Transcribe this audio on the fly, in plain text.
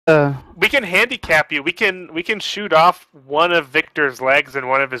We can handicap you. We can shoot off one of Victor's legs and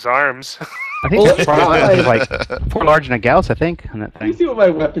one of his arms. I think that's probably like 4 large and a gauss, I think, on that Let me thing. see what my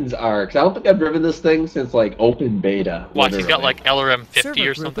weapons are, because I don't think I've driven this thing since, like, open beta. Watch, he's got, like, LRM 50 Server or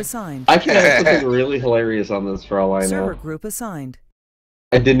group something. assigned. I could have something really hilarious on this for all I know. Server group assigned.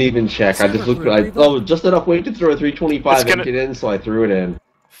 I didn't even check. I just looked. Just enough weight to throw a 325 and get in, so I threw it in.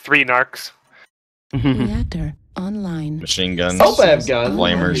 3 narcs. Reactor online. Machine guns. I hope I have guns.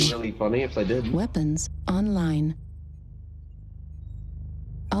 Flamers. That'd be really funny if I did. Weapons online.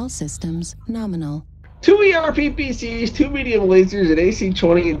 All systems nominal. 2 ERPPCs, 2 medium lasers, an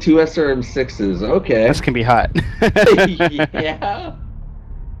AC-20, and 2 SRM-6s. Okay. This can be hot. Yeah.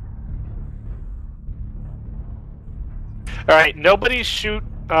 Alright, nobody shoot.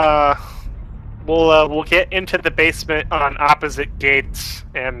 We'll get into the basement on opposite gates,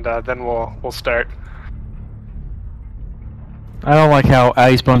 and then we'll start. I don't like how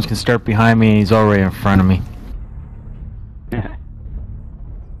Icebones can start behind me and he's already in front of me.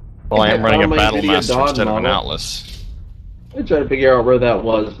 Well, I am running a my Battle NVIDIA Master Dawn instead of an model. Atlas. I tried to figure out where that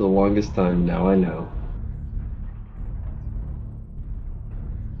was for the longest time. Now I know.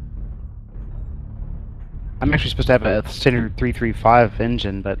 I'm actually supposed to have a standard 335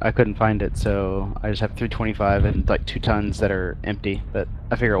 engine, but I couldn't find it, so I just have 325 and like 2 tons that are empty, but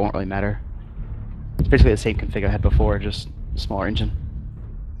I figure it won't really matter. It's basically the same config I had before, just a smaller engine.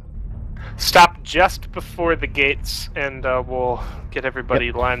 Stop just before the gates, and we'll get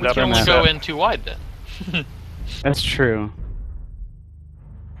everybody lined up. We can and go set. in too wide then. That's true.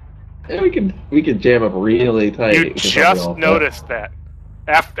 Yeah, we could jam up really tight. You just noticed that.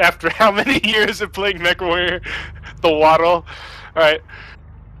 After how many years of playing MechWarrior, the waddle. All right,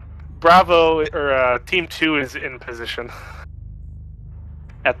 Bravo or Team 2 is in position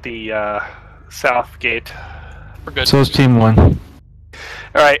at the south gate. We're good. So is Team 1. All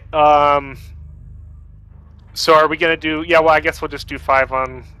right. So are we gonna do? Yeah. Well, I guess we'll just do 5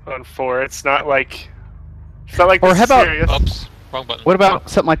 on 4. It's not like. Or this how is about- serious. Oops, wrong button. What about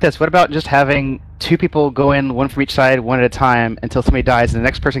something like this? What about just having 2 people go in, 1 from each side, 1 at a time, until somebody dies, and the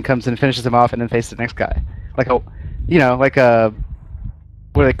next person comes in and finishes them off, and then faces the next guy? Like a, like a,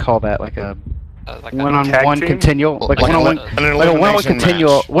 what do they call that? Like a like one-on-one team? continual, like Like one-on-one, an like a one-on-one elimination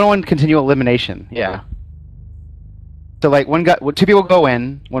continual, match. one-on-one continual elimination. Yeah. So like 2 people go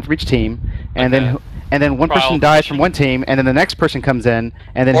in, 1 from each team, and Okay. then one person Trial dies from one team, and then the next person comes in,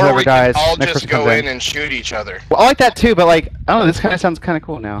 and then Or whoever we dies, can all next just person comes go in and shoot each other. Well, I like that too, but like, I don't know, this kind of sounds kind of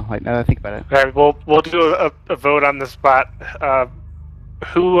cool now. Like now that I think about it. All right. We'll do a vote on the spot.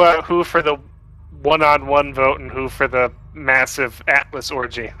 Who for the one-on-one vote, and who for the massive Atlas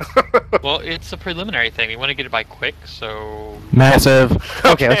orgy? Well, it's a preliminary thing. We want to get it by quick, so... Massive.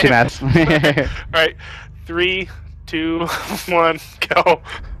 Okay, let's do maths. All right. 3, 2, 1, go.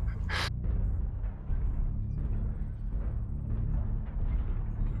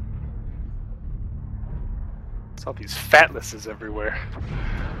 It's all these fatnesses everywhere.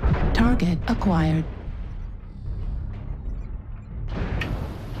 Target acquired.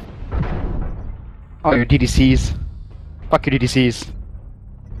 Oh, your DDCs. Fuck your DDCs.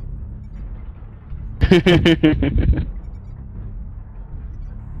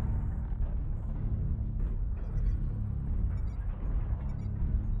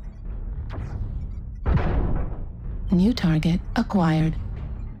 New target acquired.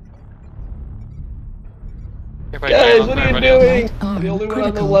 Everybody Guys, down, what are you everybody else. doing? Right arm I'm the only one on the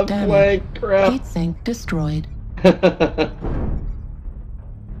critical left damage. flank. Crap. Heatsink destroyed.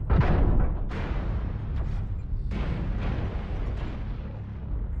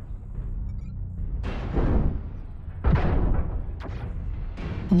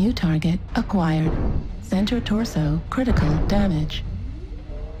 New target acquired. Center torso critical damage.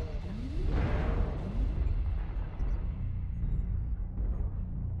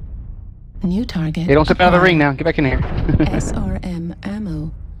 New target. Hey, don't step out of the ring acquired. now. Get back in here. SRM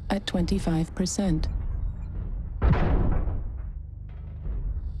ammo at 25%.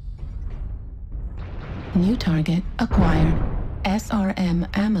 New target acquired. SRM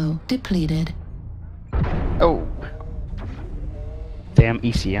ammo depleted. Oh. Damn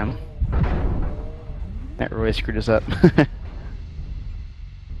ECM. That really screwed us up.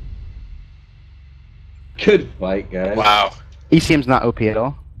 Good fight, guys. Wow. ECM's not OP at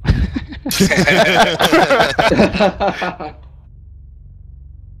all.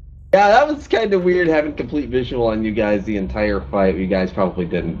 Yeah, that was kind of weird having complete visual on you guys the entire fight. You guys probably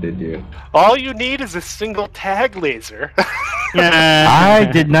didn't, did you? All you need is a single tag laser. I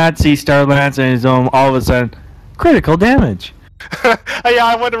did not see Starlance and his own all of a sudden critical damage. Yeah,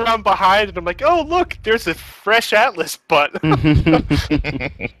 I went around behind and I'm like, oh look, there's a fresh Atlas butt.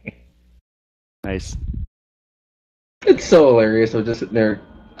 Nice. It's so hilarious. I'm just sitting there.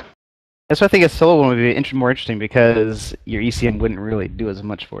 That's why I think a solo one would be more interesting because your ECM wouldn't really do as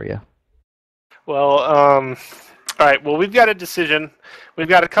much for you. Well, all right. Well, we've got a decision. We've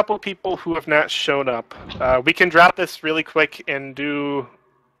got a couple people who have not shown up. We can drop this really quick and do,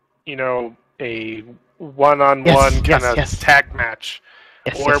 a one-on-one kind of tag match,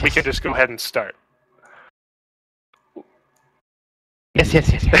 or we could just go ahead and start. Yes.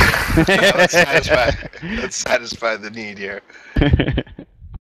 Let's satisfy the need here.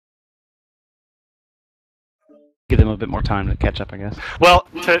 Give them a bit more time to catch up, I guess. Well,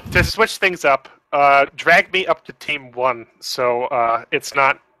 to switch things up, drag me up to Team 1, so it's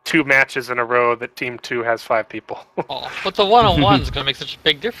not 2 matches in a row that Team 2 has 5 people. Oh, but the one-on-one's going to make such a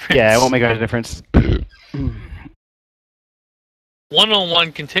big difference. Yeah, it won't make a difference.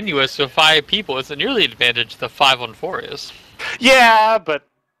 One-on-one continuous with 5 people is a nearly advantage the 5-on-4 is. Yeah, but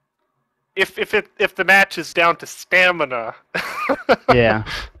if the match is down to stamina. Yeah.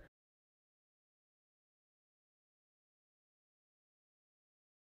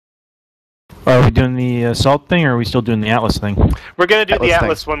 Are we doing the assault thing, or are we still doing the Atlas thing? We're gonna do the Atlas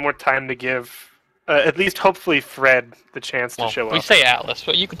Atlas one more time to give at least hopefully Fred the chance to show up. We say Atlas,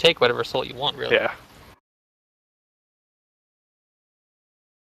 but you can take whatever assault you want, really. Yeah.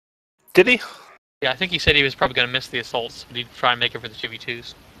 Did he? Yeah, I think he said he was probably going to miss the assaults, but he'd try and make it for the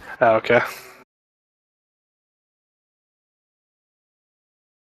 2v2s. Oh, okay.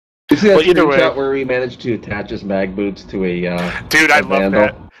 You see that Well, either screenshot way. where we managed to attach his mag boots to a Dude, I love Vandal?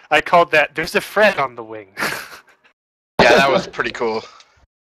 that. I called that. There's a Fred on the wing. Yeah, that was pretty cool.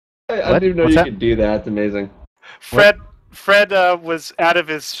 I What? didn't know What's you that? could do that. It's amazing. Fred was out of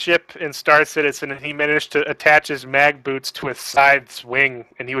his ship in Star Citizen, and he managed to attach his mag boots to his side's wing,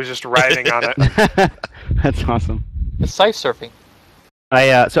 and he was just riding on it. That's awesome. It's scythe surfing.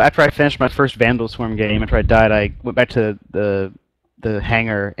 So after I finished my first Vandal Swarm game, after I died, I went back to the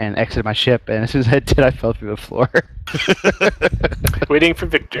hangar and exited my ship, and as soon as I did, I fell through the floor. Waiting for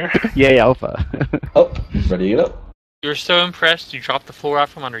Victor. Yay, Alpha. Oh, ready to get up. You were so impressed, you dropped the floor out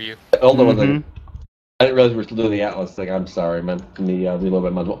from under you. Hold on one second. I didn't realize we were still doing the Atlas thing. I'm sorry, man. Let me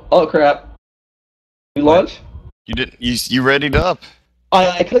reload my module. Oh, crap. We launch? You didn't. You readied up.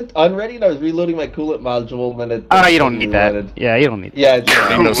 I clicked unready and I was reloading my coolant module, and then it. Oh, you don't need that. reloaded. Yeah, you don't need Yeah, it's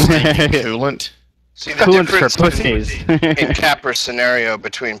Ain't no stinking coolant. See, the Coolant for difference pussies. in Capra's scenario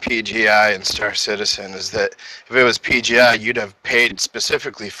between PGI and Star Citizen is that if it was PGI, you'd have paid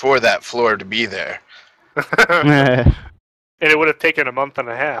specifically for that floor to be there. And it would have taken a month and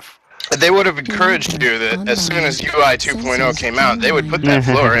a half. They would have encouraged you that as soon as UI 2.0 came out, they would put that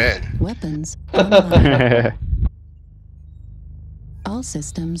floor in. Weapons online. All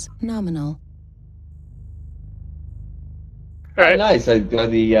systems nominal. All right. nice. I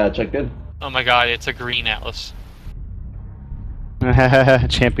got the checked in. Oh my god, it's a green Atlas.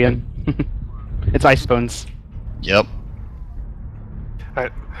 Champion. It's Ice Bones. Yep.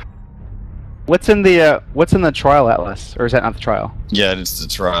 What's in the trial Atlas, or is that not the trial? Yeah, it's the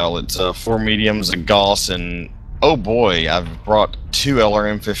trial. It's 4 mediums, a Gauss, and oh boy, I've brought 2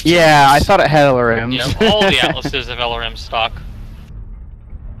 LRM-15s. Yeah, I thought it had LRMs. Yeah, all the Atlases have LRM stock.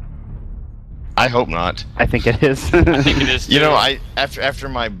 I hope not. I think it is. I think it is too. You know, after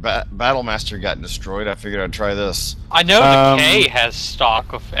my Battle Master got destroyed, I figured I'd try this. I know the K has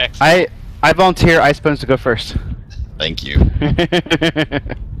stock of X. I volunteer Ice Bones to go first. Thank you.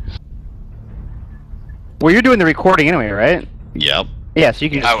 Well, you're doing the recording anyway, right? Yep. Yeah, so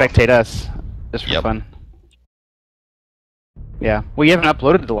you can just I will. spectate us, just for Yep. fun. Yeah. Well, you haven't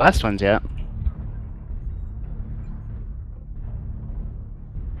uploaded the last ones yet.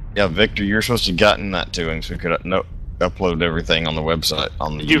 Yeah, Victor, you're supposed to have gotten that to him so we could upload everything on the website,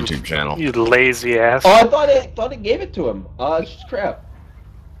 on the YouTube channel. You lazy ass. Oh, I thought it gave it to him. It's just crap.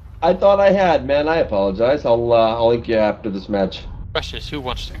 I thought I had, man. I apologize. I'll link you after this match. Question is, who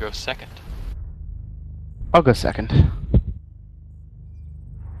wants to go second? I'll go second.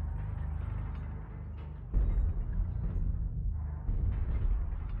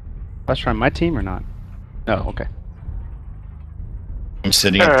 Let's try my team or not? No, okay. I'm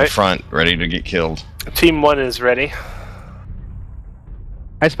sitting up the Alright. front, ready to get killed. Team 1 is ready.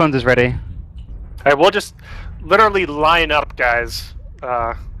 Ice Bones is ready. All right, we'll just literally line up, guys.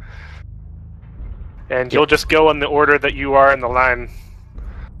 And you'll just go in the order that you are in the line.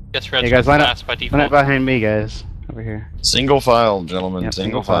 Guess Red's Hey guys, line last by up default. behind me, guys. Over here. Single file, gentlemen. Yep,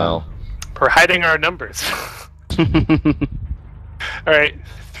 single single file. We're hiding our numbers. All right,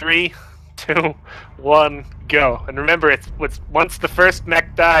 3, 2, 2, 1, go. And remember, it's once the first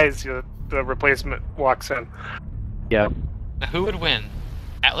mech dies, the replacement walks in. Yeah. Now, who would win?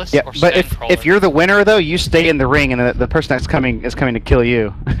 Atlas Yeah, or but Sandcrawler? if you're the winner though, you stay in the ring, and the person that's coming is coming to kill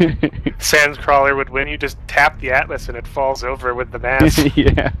you. Sandcrawler would win. You just tap the Atlas and it falls over with the mass.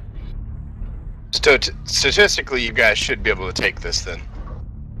 Yeah. Statistically, you guys should be able to take this then.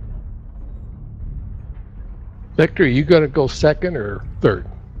 Victor, you gonna go second or third?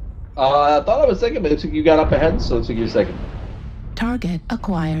 I thought I was second, but it looks like you got up ahead, so it looks like you're second. Target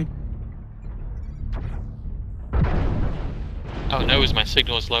acquired. Oh no, my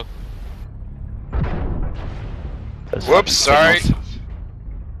signal is low. Whoops, sorry.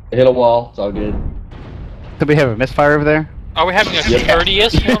 I hit a wall. It's all good. Did we have a misfire over there? Are we having a Yep.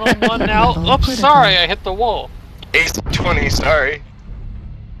 courteous one-on-one now? Oops, sorry, I hit the wall. Ace 20, sorry.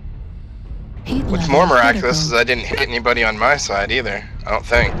 Heat What's level more miraculous is critical. I didn't hit anybody on my side either. I don't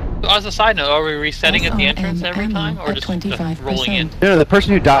think. As a side note, are we resetting at the SRM entrance every ammo time, or at just 25%. rolling in? No, the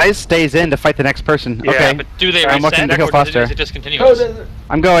person who dies stays in to fight the next person. Yeah, Okay. But do they I'm looking reset, to or go is it faster. just Oh, continuous?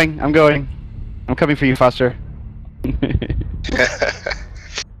 I'm going. I'm coming for you, Foster.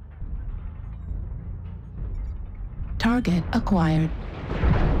 Target acquired.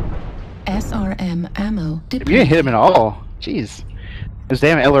 SRM ammo You deployed. didn't hit him at all. Jeez. Those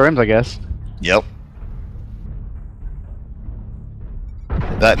damn LRMs, I guess. Yep.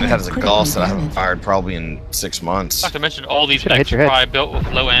 That Oh, has a critical Gauss that I haven't damage. fired probably in 6 months. Not to mention all these Should've hit mechs your are head. probably built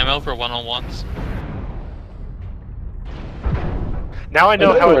with low ammo for one-on-ones. Now I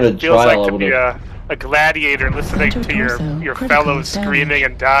know I how know we're in it a feels trial, like I to be a gladiator listening Center to your torso, critical fellows damage. screaming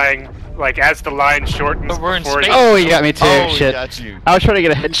and dying, like as the line shortens But we're in before space. Oh, you got me too. Oh, he Shit. got you. I was trying to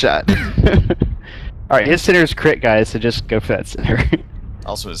get a headshot. Alright, his center's crit, guys, so just go for that center.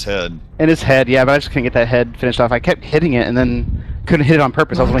 Also his head. And his head, yeah, but I just couldn't get that head finished off. I kept hitting it and then couldn't hit it on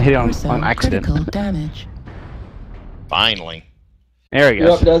purpose. I was only hitting Torso, on accident. critical damage. Finally. There he You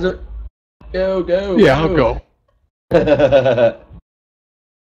up, goes. Desert? Go. Yeah, I'll go.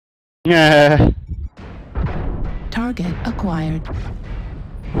 Yeah. Target acquired.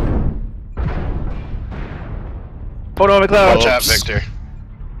 Hold on, McLeod. Watch out, Victor.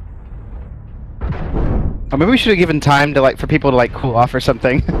 Oh, maybe we should have given time to for people to cool off or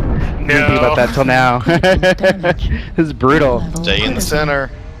something. Didn't think about that till now. Critical damage. This is brutal. Level Stay in the critical.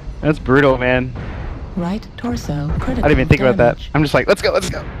 center. That's brutal, man. Right torso critical. I didn't even think about that. damage. I'm just like, let's go.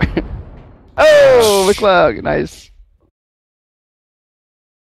 Oh, McLeod, nice.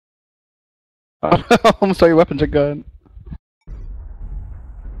 Oh, almost all your weapons are gone.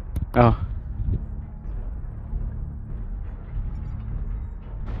 Oh.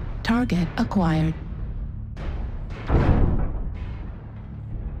 Target acquired.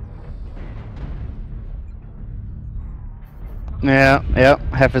 Yeah,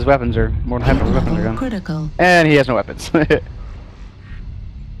 half his weapons are, more than half Heat of his weapons are level gone. critical. And he has no weapons. Heat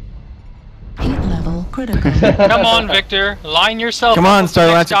level critical. Come on, Victor. Line yourself Come up on, with the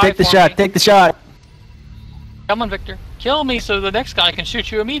next Starlancer, guy take the for shot, me. take the shot. Come on, Victor. Kill me so the next guy can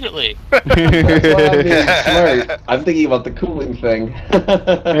shoot you immediately. That's why I'm being smart. I'm thinking about the cooling thing.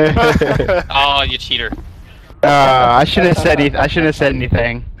 Oh, you cheater. I shouldn't have said I shouldn't have said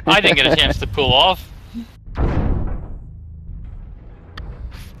anything. I didn't get a chance to pull off.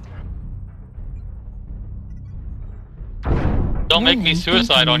 Don't make me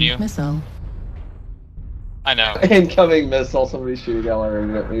suicide on you. Missile. I know. Incoming missile. Somebody shooting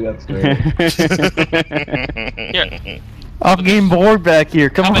LRM at me. That's great. Here, I'm getting bored back here.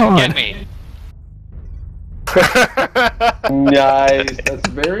 Come come on. and get me. Nice. That's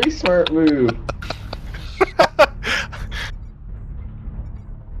a very smart move.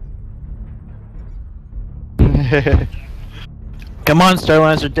 Come on,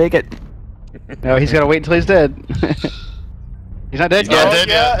 Starlancer, take it. No, he's gotta wait until he's dead. He's not dead He's not yet. dead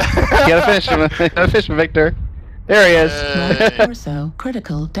yet. You gotta finish him. Gotta finish him, Victor. There he is. Right torso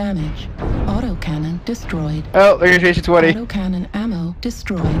critical damage. Autocannon destroyed. Oh, there's your 20. Autocannon ammo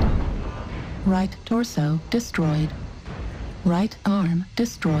destroyed. Right torso destroyed. Right arm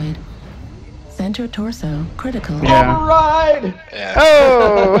destroyed. Center torso critical. Yeah. Override! Yeah.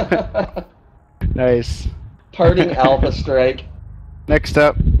 Oh! Nice. Parting Alpha Strike. Next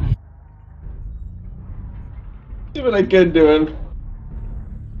up. See what I can doing.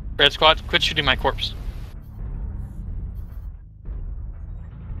 Red Squad, quit shooting my corpse.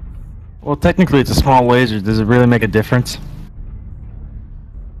 Well, technically it's a small laser. Does it really make a difference?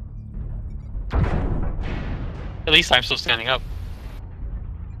 At least I'm still standing up.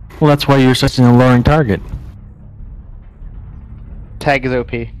 Well, that's why you're such an alluring target. Tag is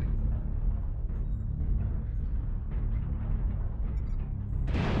OP.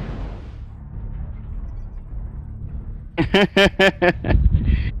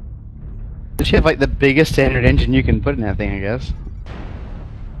 Does she have like the biggest standard engine you can put in that thing? I guess.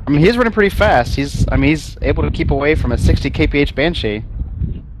 I mean, he's running pretty fast. He's able to keep away from a 60 kph Banshee.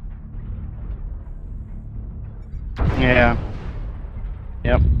 Yeah.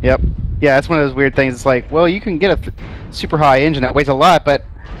 Yep. Yep. Yeah, that's one of those weird things. It's like, well, you can get a super high engine that weighs a lot, but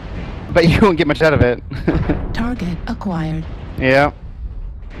you won't get much out of it. Target acquired. Yeah.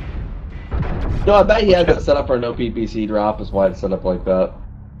 No, I bet he has it set up for no PPC drop. Is why it's set up like that.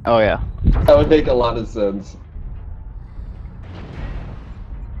 Oh yeah. That would make a lot of sense.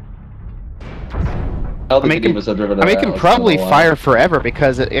 I mean, it can probably fire forever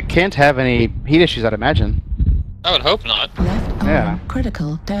because it can't have any heat issues, I'd imagine. I would hope not. Left arm Yeah.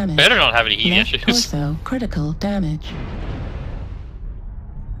 critical damage. Better not have any heat Left issues. torso critical damage.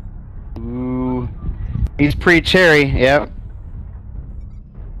 Ooh. He's pre-cherry, yep.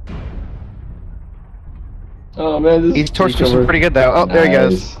 Oh man, this He's torso pretty good though. Oh, there he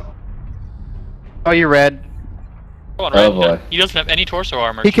goes. Oh, you're red. Come on, Oh, Red. boy. He doesn't have any torso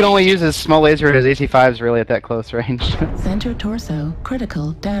armor. He can only use his small laser and his AC-5s really at that close range. Center torso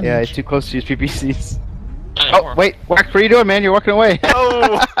critical damage. Yeah, he's too close to use PPCs. Not Oh, anymore. wait, Wax, what are you doing, man? You're walking away.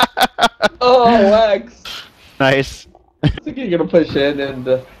 Oh! Oh, Wax! Nice. I think you're gonna push in and.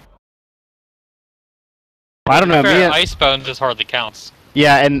 I don't know, Fair, me. Ice Bone just hardly counts.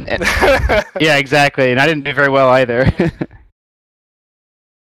 Yeah, and yeah, exactly. And I didn't do very well either.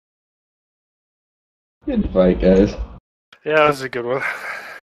 Good fight, guys. Yeah, that was a good one.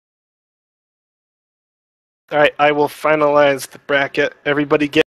 Alright, I will finalize the bracket. Everybody get